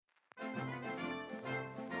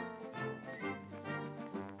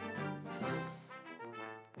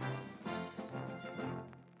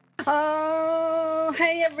Oh,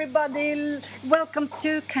 hey everybody. Welcome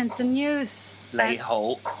to CantoNews. 你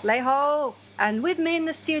好 Lei ho. And with me in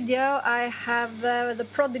the studio, I have the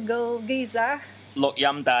prodigal geezer. 錄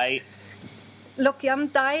音帶 Look Yam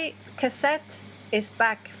Dai cassette is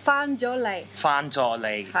back. Fan Jo Lei. 返咗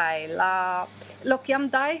嚟 Hai la. Look Yam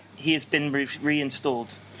Dai. He has been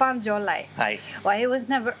reinstalled. Fan Jo Lei. 係 Well, it was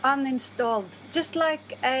never uninstalled. Just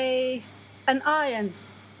like an iron.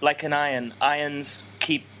 Like an iron. Irons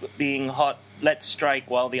keep being hot. Let's strike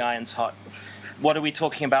while the iron's hot. What are we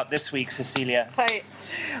talking about this week, Cecilia? Hey.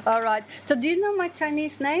 All right. So do you know my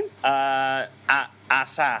Chinese name?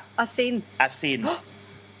 Asa. Asin. Asin.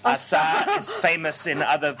 Asa is famous in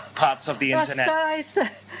other parts of the internet.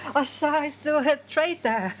 Asa is the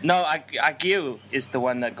traitor. No, Agyu is the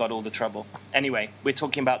one that got all the trouble. Anyway, we're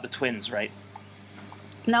talking about the twins, right?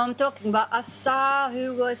 No, I'm talking about Asa,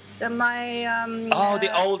 who was my...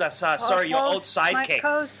 the old Asa. Sorry, your old sidekick.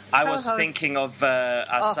 I was thinking of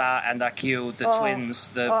Asa and Akil, the twins.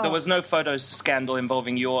 There was no photo scandal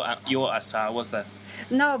involving your Asa, was there?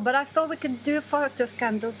 No, but I thought we could do a photo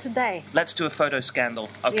scandal today. Let's do a photo scandal.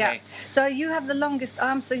 Okay. Yeah. So you have the longest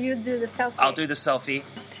arm, so you do the selfie. I'll do the selfie.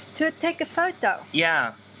 To take a photo.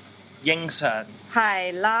 Yeah. Ying Sun.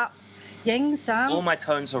 Hai la. Ying Seung. All my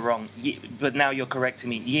tones are wrong, but now you're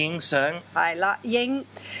correcting me. Ying Seung. Hai la. Ying.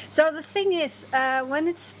 So the thing is, when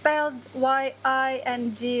it's spelled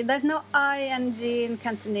Y-I-N-G, there's no I-N-G in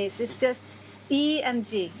Cantonese. It's just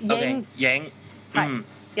E-N-G. Ying. Okay. Yang. Hai.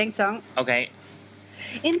 Ying Seung. Okay.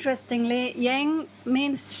 Interestingly, Yang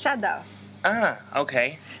means shadow.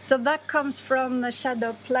 Okay. So that comes from the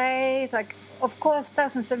shadow play. Like, of course,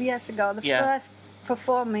 thousands of years ago, the first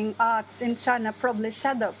performing arts in China probably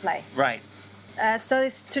shadow play. Right. So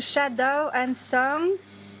it's to shadow and song.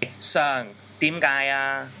 Seung. 點解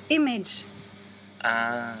啊? Image.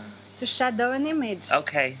 To shadow an image.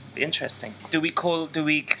 Okay. Interesting. Do we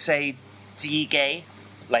say 自己?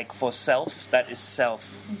 Like for self? That is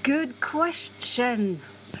self. Good question.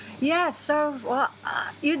 Yeah, so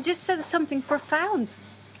you just said something profound.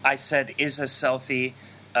 I said, is a selfie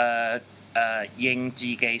Ying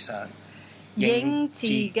Ji Gei San? Ying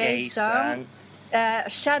Ji Gei San.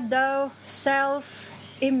 Shadow, self,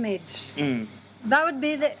 image. That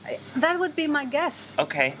would be my guess.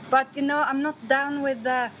 Okay. But I'm not down with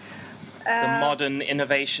the modern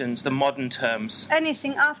innovations, the modern terms.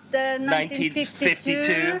 Anything after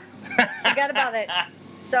 1952. Forget about it.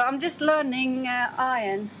 So I'm just learning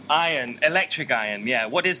iron. Iron, electric iron, yeah.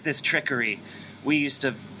 What is this trickery? We used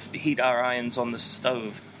to heat our irons on the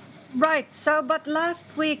stove. Right, but last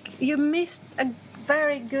week you missed a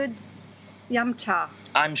very good yum cha.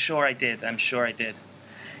 I'm sure I did.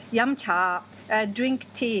 Yum cha, drink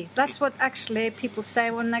tea. That's what actually people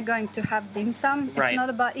say when they're going to have dim sum. Right. It's not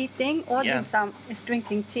about eating or dim sum, it's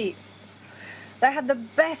drinking tea. They had the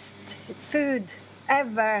best food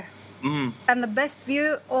ever. And the best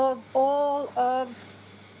view of all of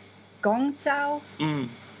Gongzhou.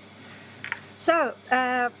 So,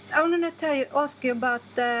 I want to ask you about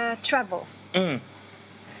travel.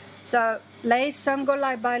 So, Rang上個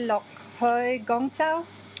禮拜六去Gongzhou.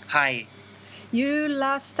 Hi. You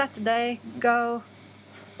last Saturday go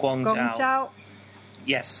Gongzhou.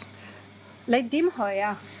 Yes. 你點去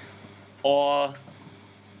啊? 我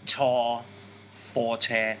坐火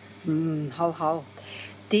車.好.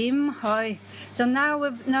 點去. So now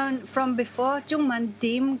we've known from before 中文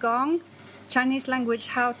點講, Chinese language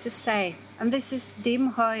how to say, and this is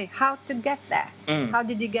點去, how to get there. How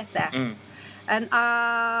did you get there? And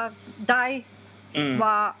大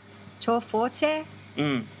話坐火車.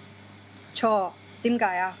 坐點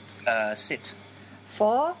解啊? Sit.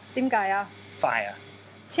 火點解啊? Fire.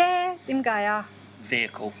 車點解啊?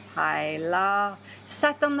 Vehicle. 係啦.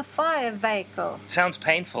 Sat on the fire vehicle. Sounds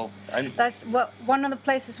painful. That's one of the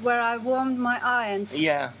places where I warmed my irons.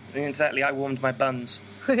 Yeah, exactly. I warmed my buns.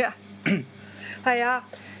 Yeah.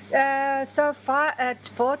 So fire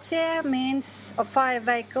means, or fire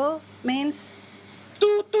vehicle means...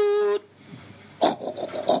 Toot toot.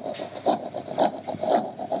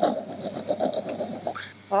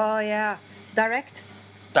 Oh yeah. Direct?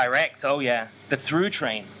 Direct, oh yeah. The through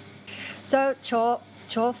train. So 坐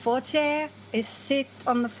火車 is sit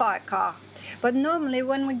on the fire car. But normally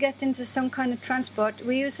when we get into some kind of transport,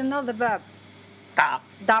 we use another verb. Tap.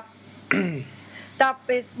 Tap. Tap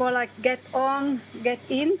is more like get on, get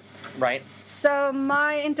in. Right. So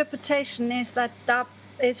my interpretation is that tap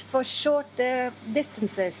is for shorter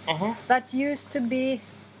distances. That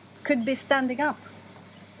could be standing up.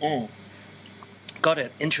 Got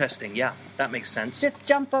it. Interesting. Yeah, that makes sense. Just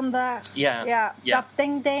jump on the... Yeah. Tap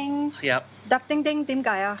ding ding. Yep. Tap ding ding, 點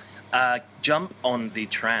解啊? jump on the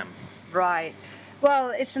tram. Right.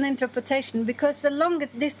 Well, it's an interpretation because the longer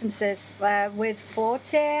distances with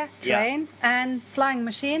four-chair, train, and flying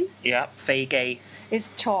machine feigei is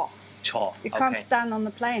chor. You can't stand on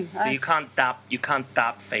the plane. So you can't dap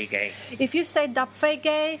feigei. If you say dap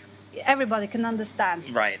feigei, everybody can understand.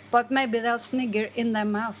 Right. But maybe they'll snigger in their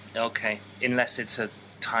mouth. Okay. Unless it's a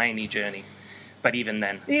tiny journey. But even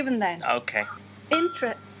then. Okay.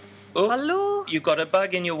 Hello? You got a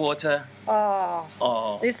bug in your water.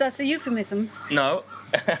 Oh. Is that a euphemism? No.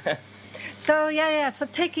 So so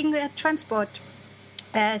taking transport.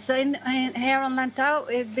 So in here on Lantau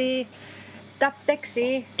it'd be dap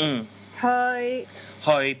taxi. Hoi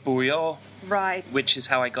buyo. Right. Which is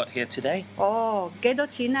how I got here today. Gedo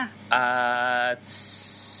China.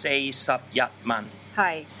 41蚊.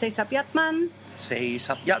 Hi, 41蚊.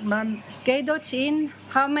 41蚊. Gedo Chin.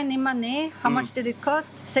 How many money? How much did it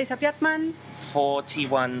cost? 41蚊.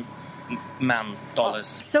 $41 million.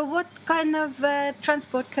 So what kind of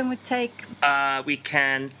transport can we take? We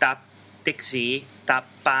can tap taxi, tap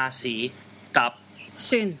basi, tap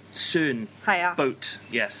Soon. Boat,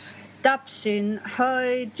 yes. Tap soon.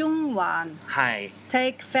 Hoi Zhongwan. Hi.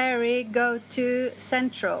 Take ferry, go to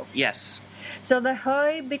Central. Yes. So the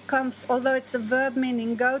hoi becomes, although it's a verb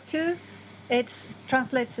meaning go to, it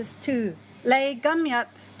translates as to. Lei gamyat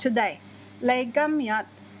today. Lei gamyat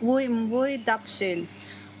vui vui dap soon.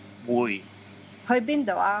 Vui. Hoi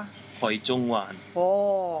bindo ah. Hoi Zhongwan.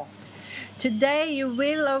 Today you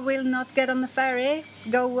will or will not get on the ferry.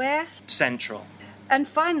 Go where? Central. And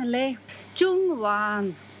finally,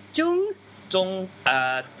 Zhongwan. Zhong,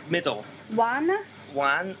 middle. Wan?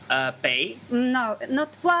 Wan, bay? No, not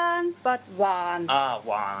Wan, but Wan.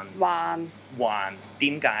 Wan. Wan.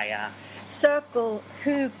 點解啊? Circle,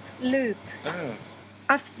 hoop, loop.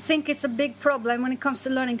 I think it's a big problem when it comes to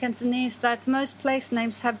learning Cantonese that most place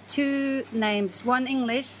names have two names, one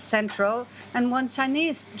English, Central, and one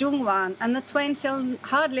Chinese, Zhongwan, and the twain shall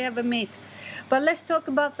hardly ever meet. But let's talk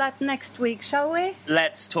about that next week, shall we?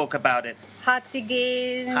 Let's talk about it.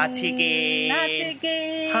 Hatigin. Hatigin.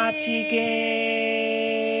 Hatigin. Hatigin.